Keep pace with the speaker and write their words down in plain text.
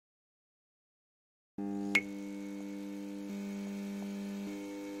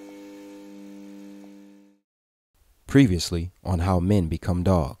Previously on How Men Become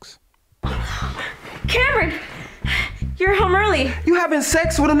Dogs. Cameron! You're home early. You having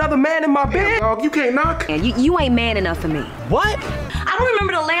sex with another man in my bed? Dog, you can't knock. And you ain't man enough for me. What? I don't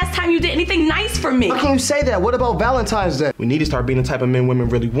remember the last time you did anything nice for me. How can you say that? What about Valentine's Day? We need to start being the type of men women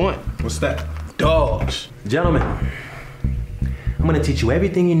really want. What's that? Dogs. Gentlemen, I'm gonna teach you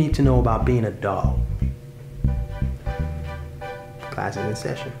everything you need to know about being a dog. Class is in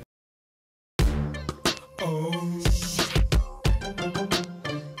session.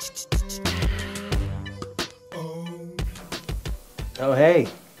 Oh, hey,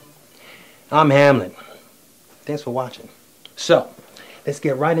 I'm Hamlin. Thanks for watching. So, let's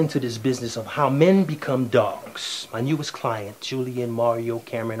get right into this business of how men become dogs. My newest client, Julian, Mario,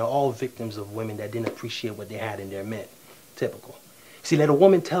 Cameron, are all victims of women that didn't appreciate what they had in their men. Typical. See, let a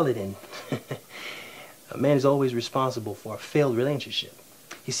woman tell it, and a man is always responsible for a failed relationship.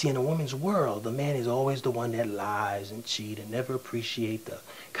 You see, in a woman's world, the man is always the one that lies and cheats and never appreciate the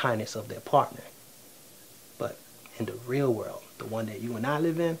kindness of their partner. But in the real world, the one that you and I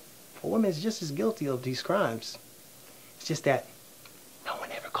live in, a woman is just as guilty of these crimes. It's just that no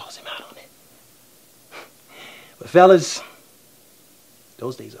one ever calls him out on it. But fellas,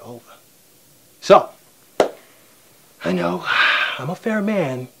 those days are over. So, I know I'm a fair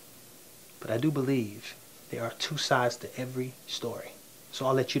man, but I do believe there are two sides to every story. So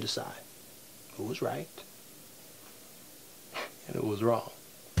I'll let you decide who was right and who was wrong.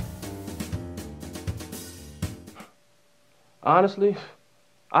 Honestly,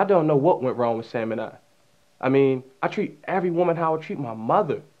 I don't know what went wrong with Sam and I. I mean, I treat every woman how I treat my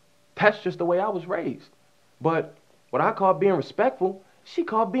mother. That's just the way I was raised. But what I call being respectful, she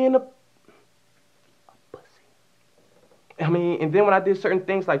called being a pussy. I mean, and then when I did certain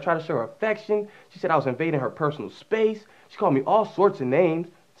things like try to show her affection, she said I was invading her personal space. She called me all sorts of names.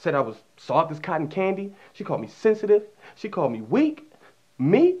 Said I was soft as cotton candy. She called me sensitive. She called me weak.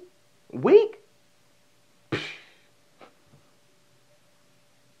 Me? Weak?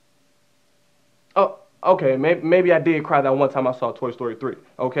 Oh, okay, maybe I did cry that one time I saw Toy Story 3,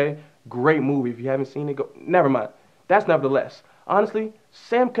 okay? Great movie. If you haven't seen it, go. Never mind. That's nevertheless. Honestly,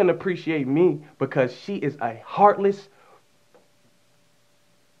 Sam couldn't appreciate me because she is a heartless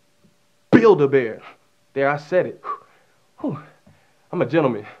Build-A-Bear. There, I said it. Whew. I'm a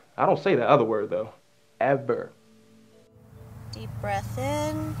gentleman. I don't say that other word, though. Ever. Deep breath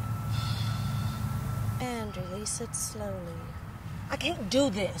in and release it slowly. I can't do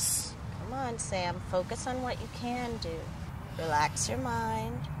this. Come on, Sam. Focus on what you can do. Relax your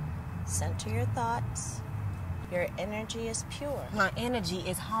mind. Center your thoughts. Your energy is pure. My energy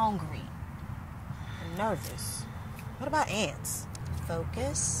is hungry. I'm nervous. What about ants?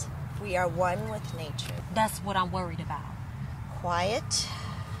 Focus. We are one with nature. That's what I'm worried about. Quiet.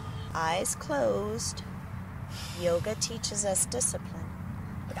 Eyes closed. Yoga teaches us discipline.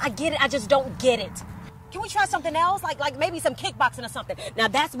 I get it. I just don't get it. Can we try something else? Like maybe some kickboxing or something. Now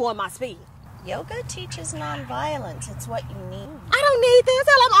that's more my speed. Yoga teaches nonviolence. It's what you need. I don't need this.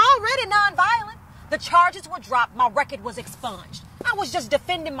 Hell, I'm already nonviolent. The charges were dropped. My record was expunged. I was just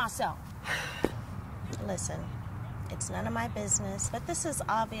defending myself. Listen, it's none of my business, but this is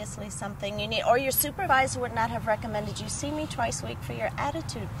obviously something you need. Or your supervisor would not have recommended you see me twice a week for your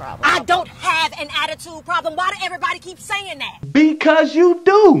attitude problem. I don't have an attitude problem. Why do everybody keep saying that? Because you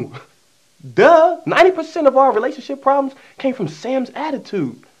do. Duh. 90% of our relationship problems came from Sam's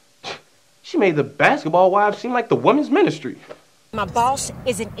attitude. She made the basketball wives seem like the women's ministry. My boss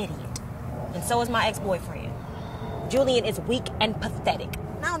is an idiot, and so is my ex-boyfriend. Julian is weak and pathetic.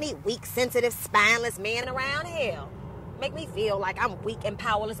 I don't need weak, sensitive, spineless men around. Hell, make me feel like I'm weak and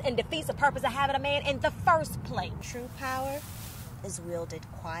powerless and defeats the purpose of having a man in the first place. True power is wielded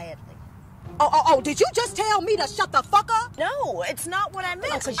quietly. Oh, did you just tell me to shut the fuck up? No, it's not what I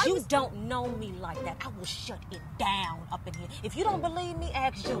meant. Because you don't know me like that. I will shut it down up in here. If you don't believe me,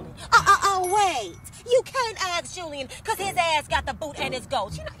 ask Julian. Wait. You can't ask Julian because his ass got the boot and his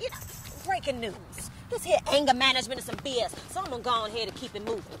ghost. You know, breaking news. This here anger management is some BS. So I'm going to go on here to keep it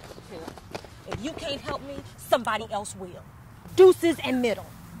moving. If you can't help me, somebody else will. Deuces and middle.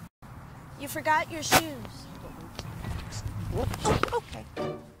 You forgot your shoes. Oh, okay.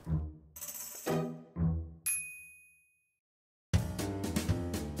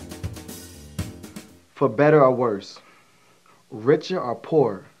 For better or worse, richer or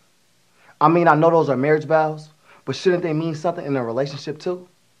poorer. I mean, I know those are marriage vows, but shouldn't they mean something in a relationship too?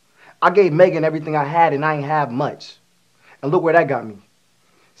 I gave Megan everything I had and I ain't have much. And look where that got me.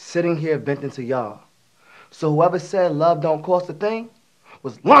 Sitting here venting to y'all. So whoever said love don't cost a thing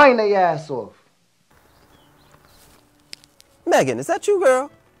was lying their ass off. Megan, is that you, girl?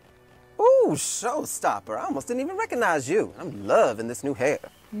 Ooh, showstopper. I almost didn't even recognize you. I'm loving this new hair.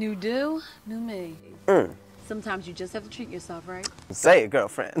 New do, new me. Mm. Sometimes you just have to treat yourself, right? Say it,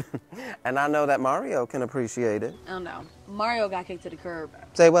 girlfriend. And I know that Mario can appreciate it. Oh no, Mario got kicked to the curb.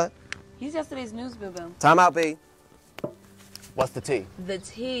 Say what? He's yesterday's news boo-boo. Time out, B. What's the tea? The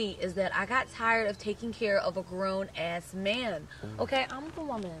tea is that I got tired of taking care of a grown-ass man. Okay, I'm the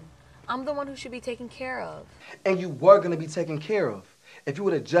woman. I'm the one who should be taken care of. And you were going to be taken care of if you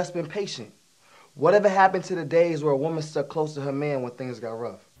would have just been patient. Whatever happened to the days where a woman stuck close to her man when things got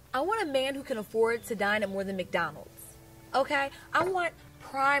rough? I want a man who can afford to dine at more than McDonald's. Okay? I want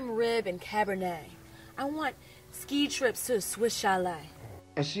prime rib and Cabernet. I want ski trips to a Swiss chalet.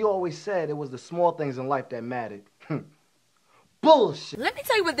 And she always said it was the small things in life that mattered. Bullshit. Let me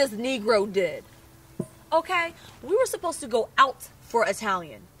tell you what this Negro did. Okay? We were supposed to go out for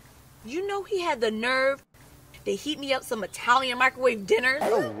Italian. You know he had the nerve to heat me up some Italian microwave dinners?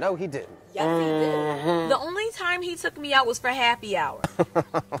 Oh, no, he didn't. Yes, he did. The only time he took me out was for happy hour.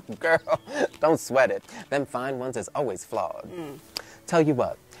 Girl, don't sweat it. Them fine ones is always flawed. Tell you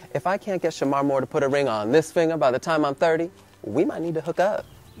what, if I can't get Shamar Moore to put a ring on this finger by the time I'm 30, we might need to hook up.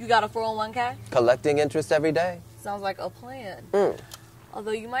 You got a 401k? Collecting interest every day. Sounds like a plan.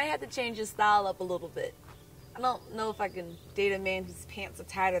 Although you might have to change your style up a little bit. I don't know if I can date a man whose pants are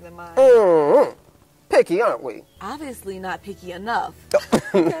tighter than mine. Picky, aren't we? Obviously not picky enough.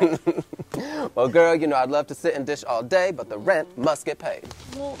 Well, girl, you know I'd love to sit and dish all day, but the rent must get paid.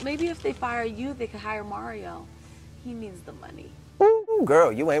 Well, maybe if they fire you, they could hire Mario. He needs the money. Ooh,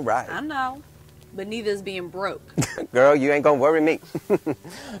 girl, you ain't right. I know, but neither is being broke. Girl, you ain't gonna worry me.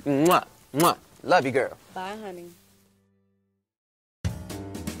 Mwah, mwah. Love you, girl. Bye, honey.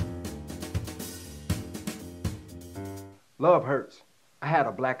 Love hurts. I had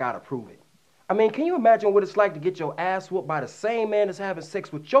a black eye to prove it. I mean, can you imagine what it's like to get your ass whooped by the same man that's having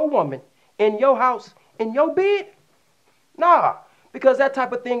sex with your woman in your house, in your bed? Nah, because that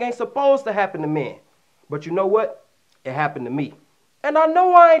type of thing ain't supposed to happen to men. But you know what? It happened to me. And I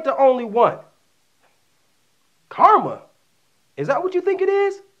know I ain't the only one. Karma? Is that what you think it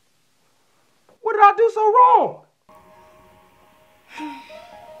is? What did I do so wrong?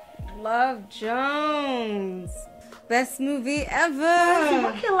 Love Jones. Best movie ever.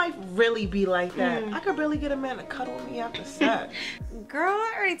 Why can't life really be like that? I could barely get a man to cuddle me after sex. Girl,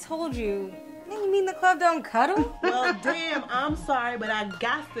 I already told you. You mean the club don't cuddle? Well, damn, I'm sorry, but I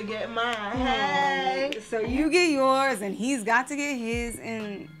got to get mine. Hey. So you get yours, and he's got to get his,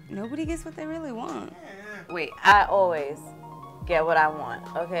 and nobody gets what they really want. Wait, I always get what I want.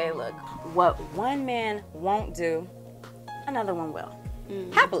 Okay, look, what one man won't do, another one will.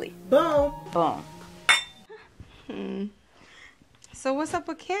 Happily. Boom. Boom. So what's up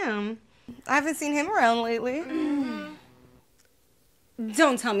with Kim? I haven't seen him around lately.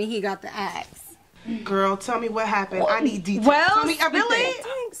 Don't tell me he got the axe. Girl, tell me what happened. I need details. Well, tell me everything.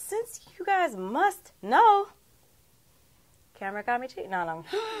 Dang, since you guys must know, Cameron got me cheating on him.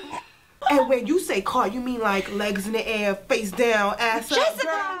 And when you say caught, you mean like legs in the air, face down, ass up? Jessica!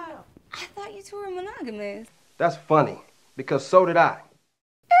 Girl. I thought you two were monogamous. That's funny, because so did I.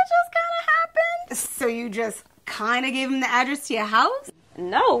 It just kind of happened. So you just kind of gave him the address to your house?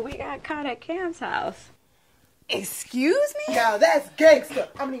 No, we got caught at Cam's house. Excuse me? Yo, that's gangster.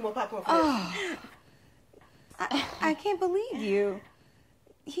 I'm gonna need more popcorn for Oh. I can't believe you.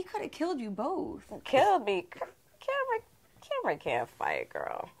 He could have killed you both. Killed me? Cameron can't fight,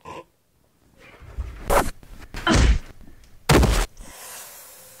 girl.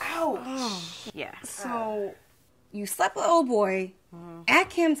 Ouch. Yeah. So, you slept with old boy at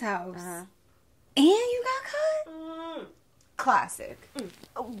Kim's house, and you got caught? Classic.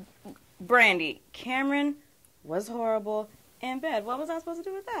 Brandy, Cameron was horrible in bed. What was I supposed to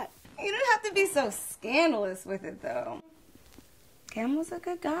do with that? You didn't have to be so scandalous with it, though. Cam was a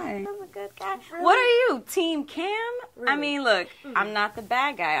good guy. He was a good guy. Really? What are you, Team Cam? Really? I mean, look, I'm not the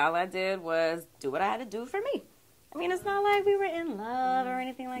bad guy. All I did was do what I had to do for me. I mean, it's not like we were in love or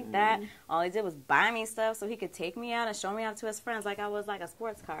anything like that. All he did was buy me stuff so he could take me out and show me out to his friends like I was like a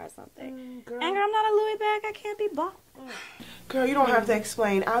sports car or something. Girl. And girl, I'm not a Louis bag. I can't be bought. Girl, you don't have to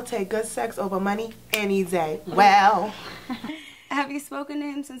explain. I'll take good sex over money any day. Well. Have you spoken to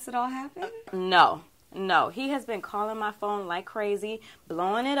him since it all happened? No, he has been calling my phone like crazy,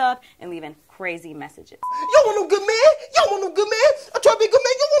 blowing it up, and leaving crazy messages. You want no good man? You want no good man? I try to be a good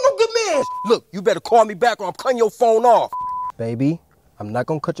man. You want no good man? Look, you better call me back or I'm cutting your phone off. Baby, I'm not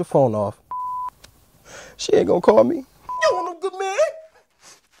gonna cut your phone off. She ain't gonna call me. You want no good man?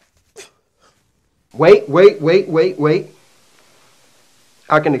 Wait.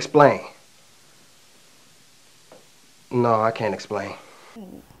 I can explain. No, I can't explain.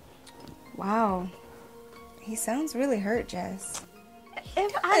 Wow. He sounds really hurt, Jess.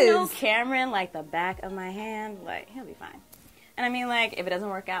 If I know Cameron like the back of my hand, like, he'll be fine. And I mean, like, if it doesn't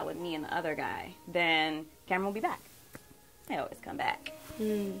work out with me and the other guy, then Cameron will be back. They always come back.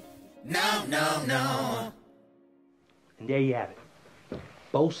 No, no, no. And there you have it.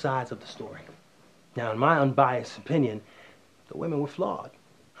 Both sides of the story. Now, in my unbiased opinion, the women were flawed.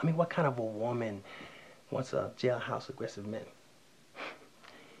 I mean, what kind of a woman wants a jailhouse aggressive man?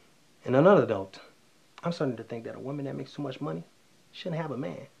 And on another note, I'm starting to think that a woman that makes too much money shouldn't have a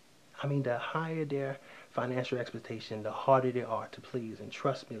man. I mean, the higher their financial expectation, the harder they are to please. And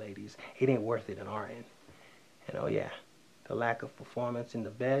trust me, ladies, it ain't worth it on our end. And oh yeah, the lack of performance in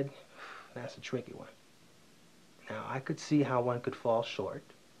the bed, that's a tricky one. Now, I could see how one could fall short.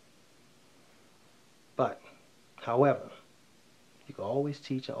 But, however, you can always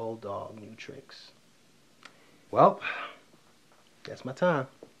teach an old dog new tricks. Well, that's my time.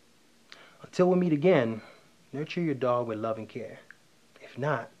 Until we meet again, nurture your dog with love and care. If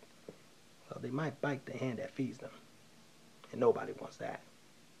not, well, they might bite the hand that feeds them. And nobody wants that.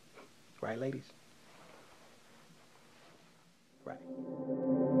 Right, ladies? Right.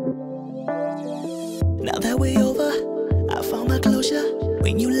 Now that we're over, I found my closure.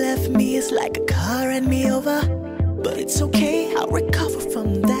 When you left me, it's like a car ran me over. But it's okay, I'll recover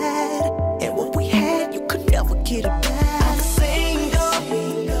from that. And what we had, you could never get it back. I'm single,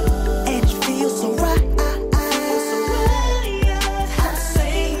 and it feels so right. I'm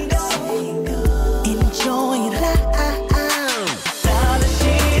single, enjoying life. Now that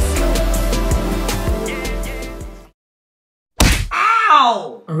she's gone.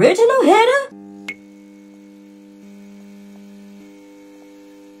 Ow! Original header?